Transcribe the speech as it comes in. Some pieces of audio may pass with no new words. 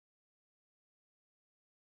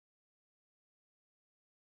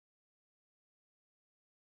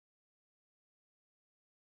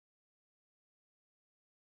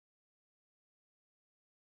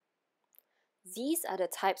These are the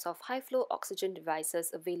types of high-flow oxygen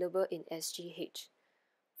devices available in SGH.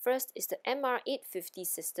 First is the MR850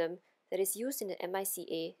 system that is used in the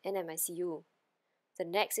MICA and MICU. The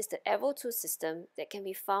next is the EVO2 system that can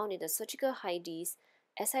be found in the surgical HIDs,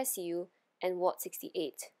 SICU, and Ward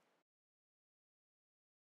 68.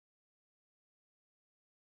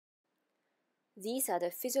 These are the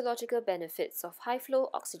physiological benefits of high-flow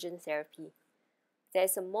oxygen therapy. There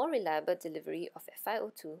is a more reliable delivery of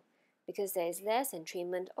FiO2 because there is less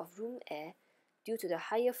entrainment of room air due to the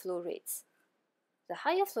higher flow rates. The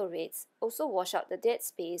higher flow rates also wash out the dead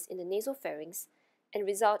space in the nasopharynx and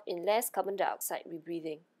result in less carbon dioxide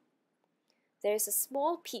rebreathing. There is a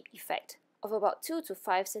small PEEP effect of about 2 to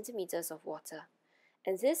 5 centimeters of water,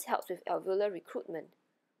 and this helps with alveolar recruitment.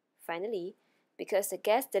 Finally, because the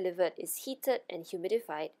gas delivered is heated and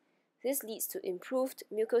humidified, this leads to improved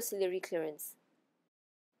mucociliary clearance.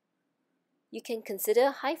 You can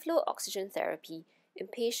consider high-flow oxygen therapy in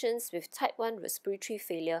patients with type 1 respiratory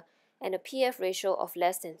failure and a PF ratio of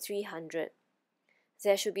less than 300.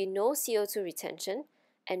 There should be no CO2 retention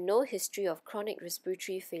and no history of chronic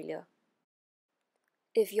respiratory failure.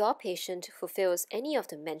 If your patient fulfills any of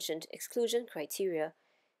the mentioned exclusion criteria,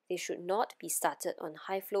 they should not be started on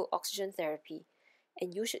high-flow oxygen therapy,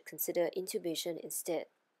 and you should consider intubation instead.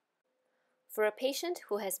 For a patient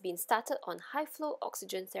who has been started on high-flow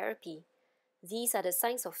oxygen therapy, these are the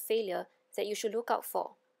signs of failure that you should look out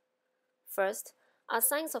for. First are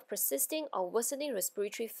signs of persisting or worsening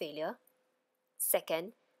respiratory failure.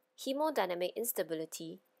 Second, hemodynamic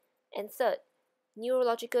instability. And third,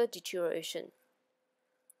 neurological deterioration.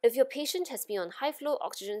 If your patient has been on high-flow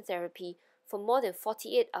oxygen therapy for more than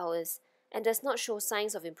 48 hours and does not show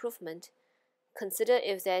signs of improvement, consider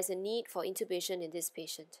if there is a need for intubation in this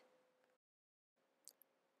patient.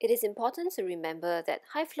 It is important to remember that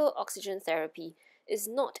high-flow oxygen therapy is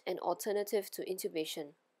not an alternative to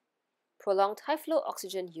intubation. Prolonged high-flow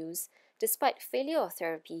oxygen use, despite failure of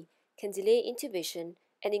therapy, can delay intubation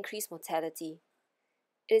and increase mortality.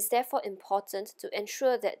 It is therefore important to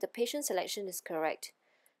ensure that the patient selection is correct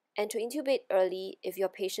and to intubate early if your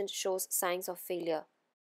patient shows signs of failure.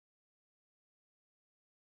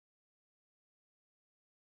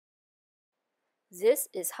 This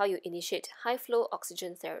is how you initiate high-flow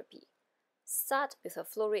oxygen therapy. Start with a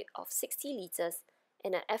flow rate of 60 liters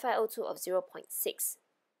and an FiO2 of 0.6.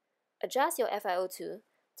 Adjust your FiO2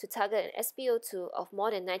 to target an SpO2 of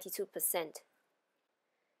more than 92%.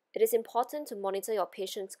 It is important to monitor your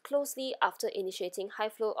patients closely after initiating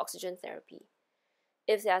high-flow oxygen therapy.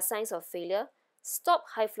 If there are signs of failure, stop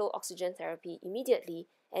high-flow oxygen therapy immediately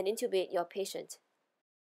and intubate your patient.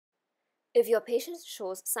 If your patient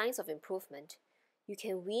shows signs of improvement, you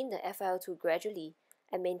can wean the FiO2 gradually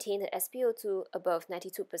and maintain the SpO2 above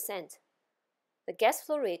 92%. The gas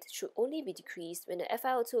flow rate should only be decreased when the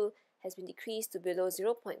FiO2 has been decreased to below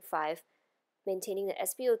 0.5, maintaining the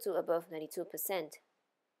SpO2 above 92%.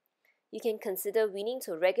 You can consider weaning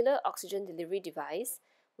to a regular oxygen delivery device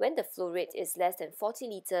when the flow rate is less than 40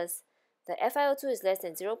 liters, the FiO2 is less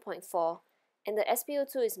than 0.4, and the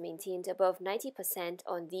SpO2 is maintained above 90%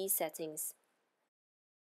 on these settings.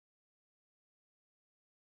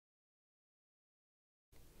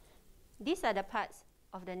 These are the parts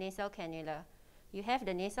of the nasal cannula. You have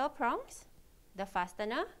the nasal prongs, the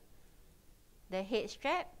fastener, the head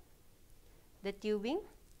strap, the tubing,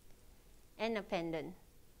 and a pendant.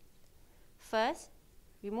 First,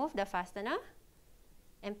 remove the fastener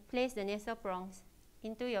and place the nasal prongs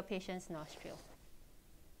into your patient's nostril.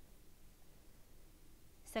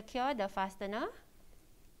 Secure the fastener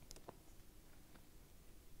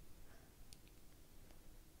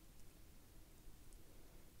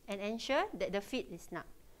and ensure that the fit is snug.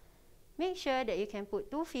 Make sure that you can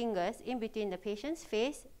put 2 fingers in between the patient's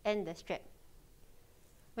face and the strap.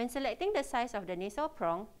 When selecting the size of the nasal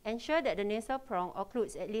prong, ensure that the nasal prong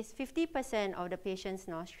occludes at least 50% of the patient's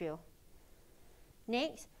nostril.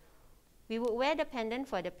 Next, we would wear the pendant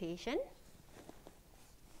for the patient.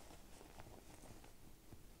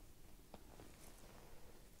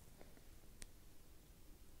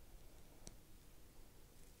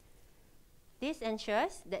 This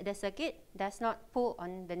ensures that the circuit does not pull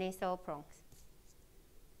on the nasal prongs.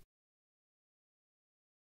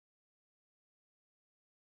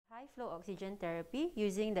 High-flow oxygen therapy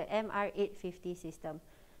using the MR850 system.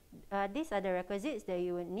 These are the requisites that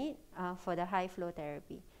you would need for the high-flow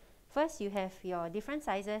therapy. First, you have your different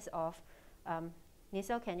sizes of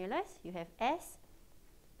nasal cannulas. You have S,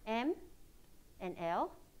 M, and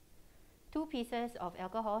L. 2 pieces of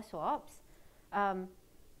alcohol swabs.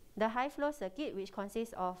 The high-flow circuit, which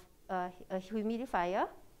consists of a humidifier,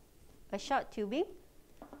 a short tubing,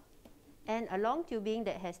 and a long tubing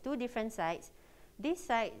that has two different sides. This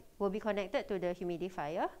side will be connected to the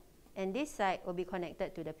humidifier, and this side will be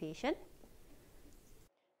connected to the patient.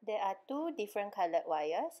 There are two different colored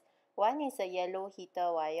wires. One is a yellow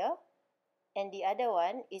heater wire, and the other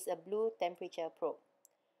one is a blue temperature probe.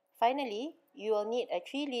 Finally, you will need a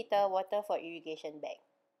 3-liter water for irrigation bag.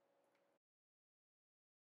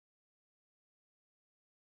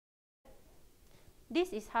 This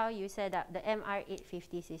is how you set up the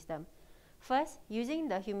MR850 system. First, using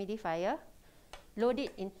the humidifier, load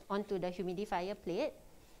it onto the humidifier plate,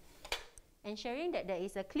 ensuring that there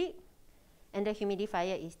is a clip and the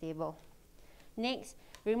humidifier is stable. Next,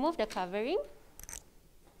 remove the covering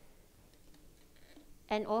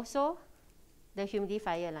and also the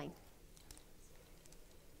humidifier line.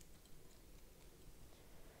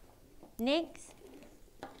 Next,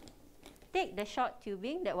 take the short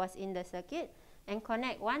tubing that was in the circuit and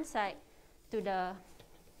connect one side to the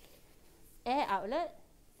air outlet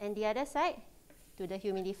and the other side to the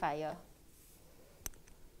humidifier.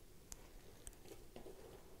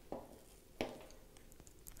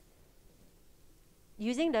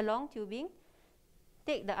 Using the long tubing,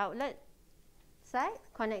 take the outlet side,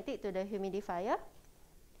 connect it to the humidifier.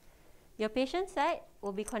 Your patient side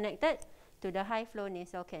will be connected to the high flow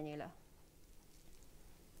nasal cannula.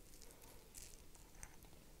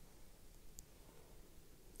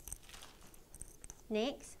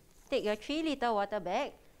 Next, take your 3-liter water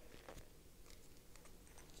bag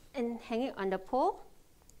and hang it on the pole,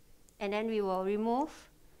 and then we will remove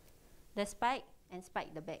the spike and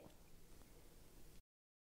spike the bag.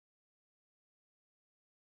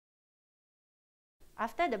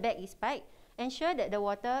 After the bag is spiked, ensure that the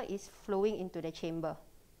water is flowing into the chamber.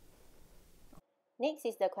 Next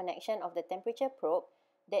is the connection of the temperature probe.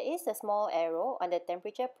 There is a small arrow on the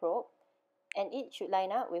temperature probe, and it should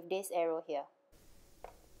line up with this arrow here.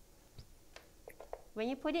 When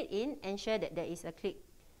you put it in, ensure that there is a click.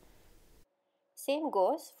 Same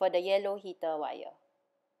goes for the yellow heater wire.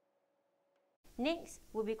 Next,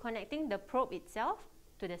 we'll be connecting the probe itself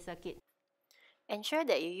to the circuit. Ensure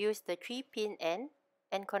that you use the 3-pin end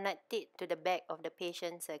and connect it to the back of the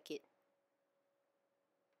patient circuit.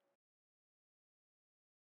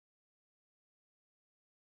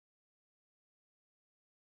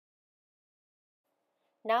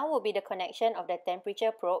 Now will be the connection of the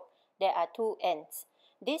temperature probe. There are two ends.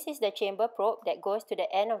 This is the chamber probe that goes to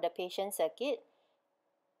the end of the patient circuit,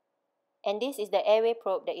 and this is the airway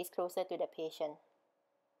probe that is closer to the patient.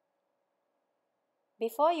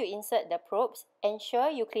 Before you insert the probes, ensure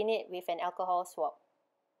you clean it with an alcohol swab.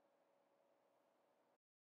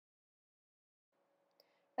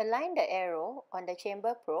 Align the arrow on the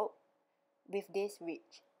chamber probe with this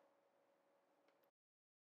ridge.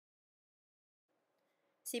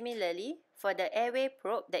 Similarly, for the airway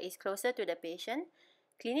probe that is closer to the patient,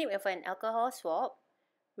 clean it with an alcohol swab,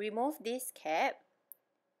 remove this cap,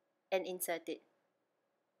 and insert it.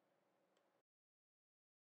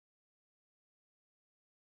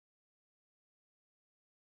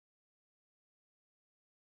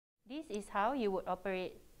 This is how you would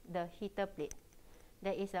operate the heater plate.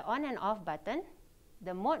 There is an on and off button,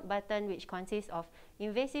 the mode button which consists of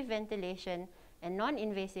invasive ventilation and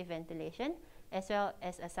non-invasive ventilation, as well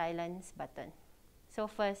as a silence button. So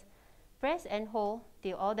first, press and hold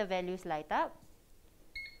till all the values light up.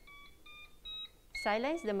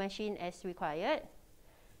 Silence the machine as required.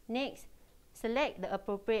 Next, select the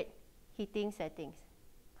appropriate heating settings.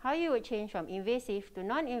 How you would change from invasive to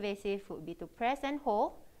non-invasive would be to press and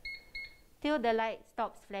hold till the light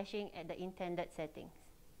stops flashing at the intended settings.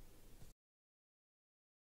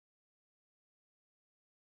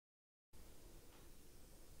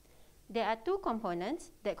 There are two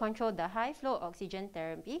components that control the high flow oxygen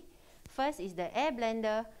therapy. First is the air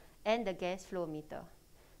blender and the gas flow meter.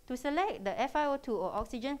 To select the FiO2 or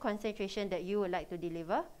oxygen concentration that you would like to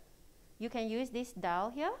deliver, you can use this dial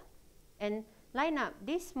here and line up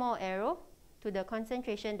this small arrow to the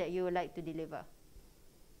concentration that you would like to deliver.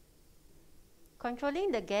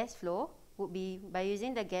 Controlling the gas flow would be by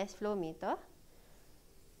using the gas flow meter.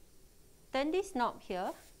 Turn this knob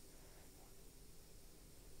here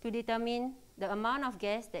to determine the amount of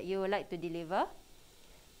gas that you would like to deliver.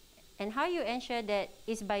 And how you ensure that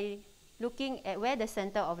is by looking at where the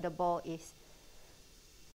center of the ball is.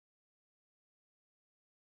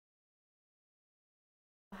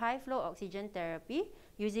 High flow oxygen therapy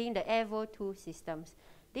using the Evo 2 systems.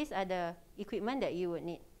 These are the equipment that you would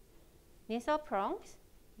need. Nasal prongs,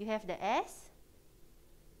 you have the S,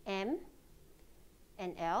 M,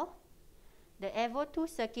 and L. The Evo 2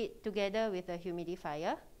 circuit together with a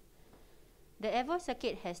humidifier. The Evo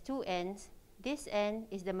circuit has two ends. This end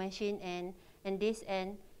is the machine end, and this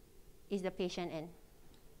end is the patient end.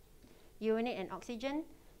 You will need an oxygen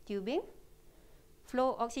tubing,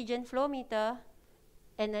 oxygen flow meter,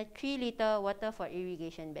 and a 3-liter water for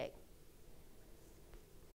irrigation bag.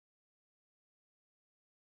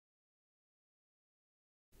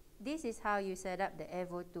 This is how you set up the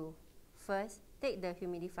Evo 2. First, take the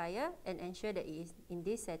humidifier and ensure that it is in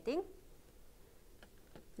this setting.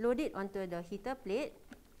 Load it onto the heater plate,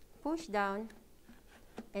 push down,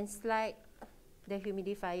 and slide the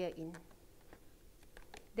humidifier in.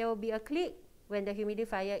 There will be a click when the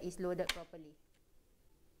humidifier is loaded properly.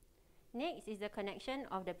 Next is the connection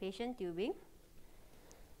of the patient tubing.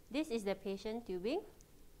 This is the patient tubing.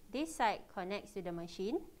 This side connects to the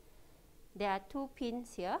machine. There are 2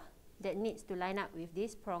 pins here that needs to line up with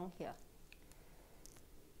this prong here.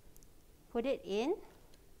 Put it in.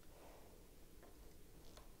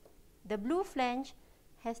 The blue flange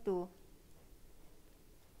has to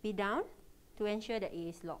be down to ensure that it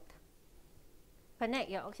is locked. Connect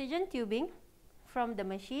your oxygen tubing from the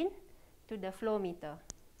machine to the flow meter.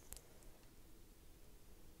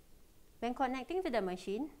 When connecting to the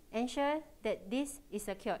machine, ensure that this is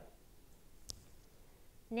secured.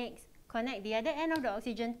 Next, connect the other end of the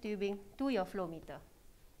oxygen tubing to your flow meter.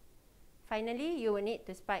 Finally, you will need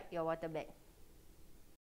to spike your water bag.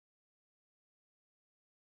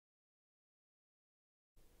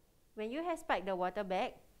 When you have spiked the water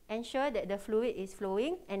bag, ensure that the fluid is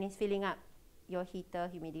flowing and is filling up your heater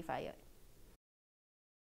humidifier.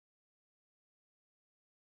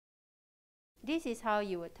 This is how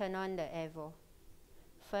you would turn on the Evo.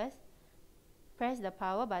 First, press the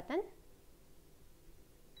power button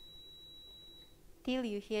till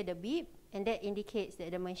you hear the beep, and that indicates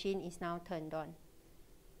that the machine is now turned on.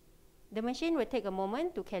 The machine will take a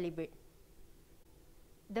moment to calibrate.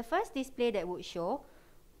 The first display that would show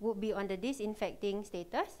would be on the disinfecting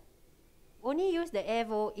status. Only use the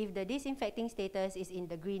Evo if the disinfecting status is in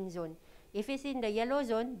the green zone. If it's in the yellow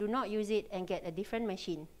zone, do not use it and get a different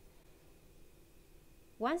machine.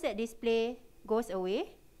 Once that display goes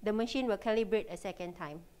away, the machine will calibrate a second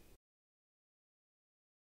time.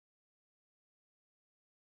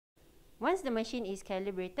 Once the machine is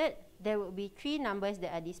calibrated, there will be 3 numbers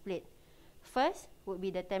that are displayed. First would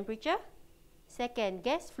be the temperature, second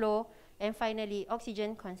gas flow, and finally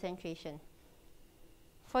oxygen concentration.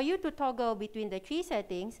 For you to toggle between the 3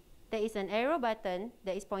 settings, there is an arrow button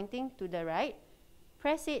that is pointing to the right.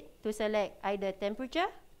 Press it to select either temperature,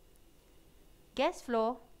 gas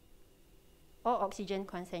flow, or oxygen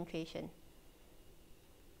concentration.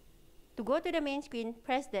 To go to the main screen,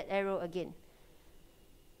 press that arrow again.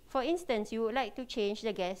 For instance, you would like to change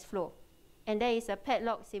the gas flow, and there is a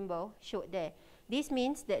padlock symbol showed there. This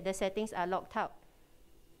means that the settings are locked out.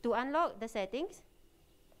 To unlock the settings,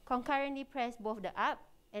 concurrently press both the up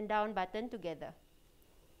and down button together.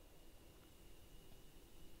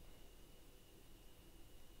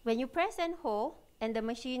 When you press and hold, and the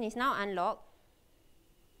machine is now unlocked,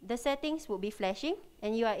 the settings will be flashing,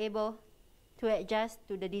 and you are able to adjust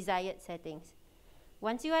to the desired settings.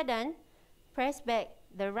 Once you are done, press back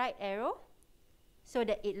the right arrow so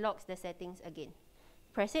that it locks the settings again.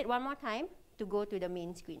 Press it one more time to go to the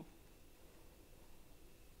main screen.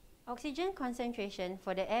 Oxygen concentration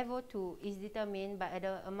for the Evo 2 is determined by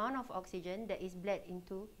the amount of oxygen that is bled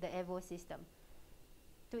into the Evo system.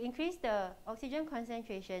 To increase the oxygen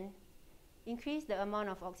concentration, increase the amount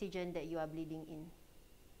of oxygen that you are bleeding in.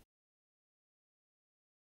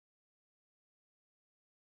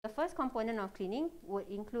 The first component of cleaning would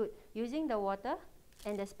include using the water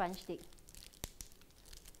and the sponge stick.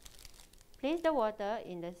 Place the water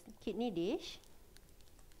in the kidney dish.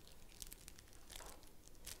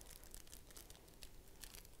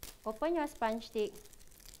 Open your sponge stick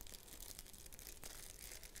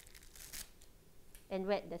and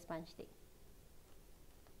wet the sponge stick.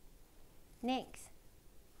 Next,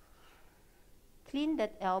 clean the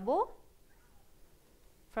elbow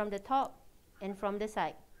from the top and from the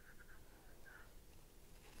side,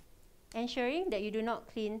 ensuring that you do not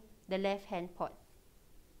clean the left hand port.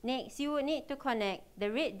 Next, you will need to connect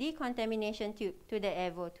the red decontamination tube to the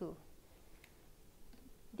Evo 2.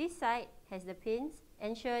 This side has the pins.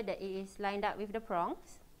 Ensure that it is lined up with the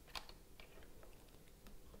prongs.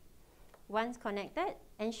 Once connected,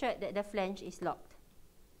 ensure that the flange is locked.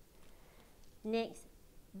 Next,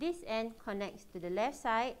 this end connects to the left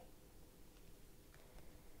side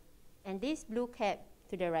and this blue cap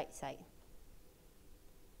to the right side.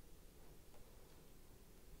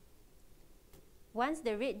 Once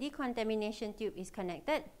the red decontamination tube is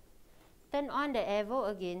connected, turn on the Evo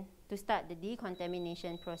again to start the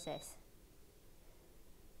decontamination process.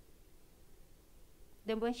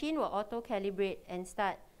 the machine will auto-calibrate and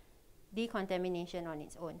start decontamination on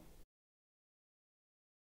its own.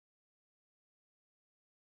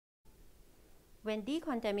 When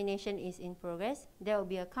decontamination is in progress, there will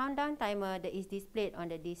be a countdown timer that is displayed on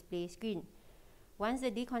the display screen. Once the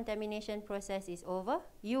decontamination process is over,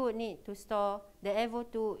 you would need to store the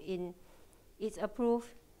EVO 2 in its approved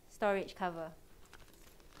storage cover.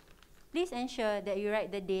 Please ensure that you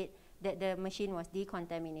write the date that the machine was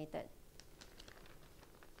decontaminated.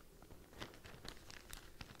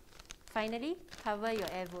 Finally, cover your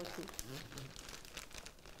EVO 2.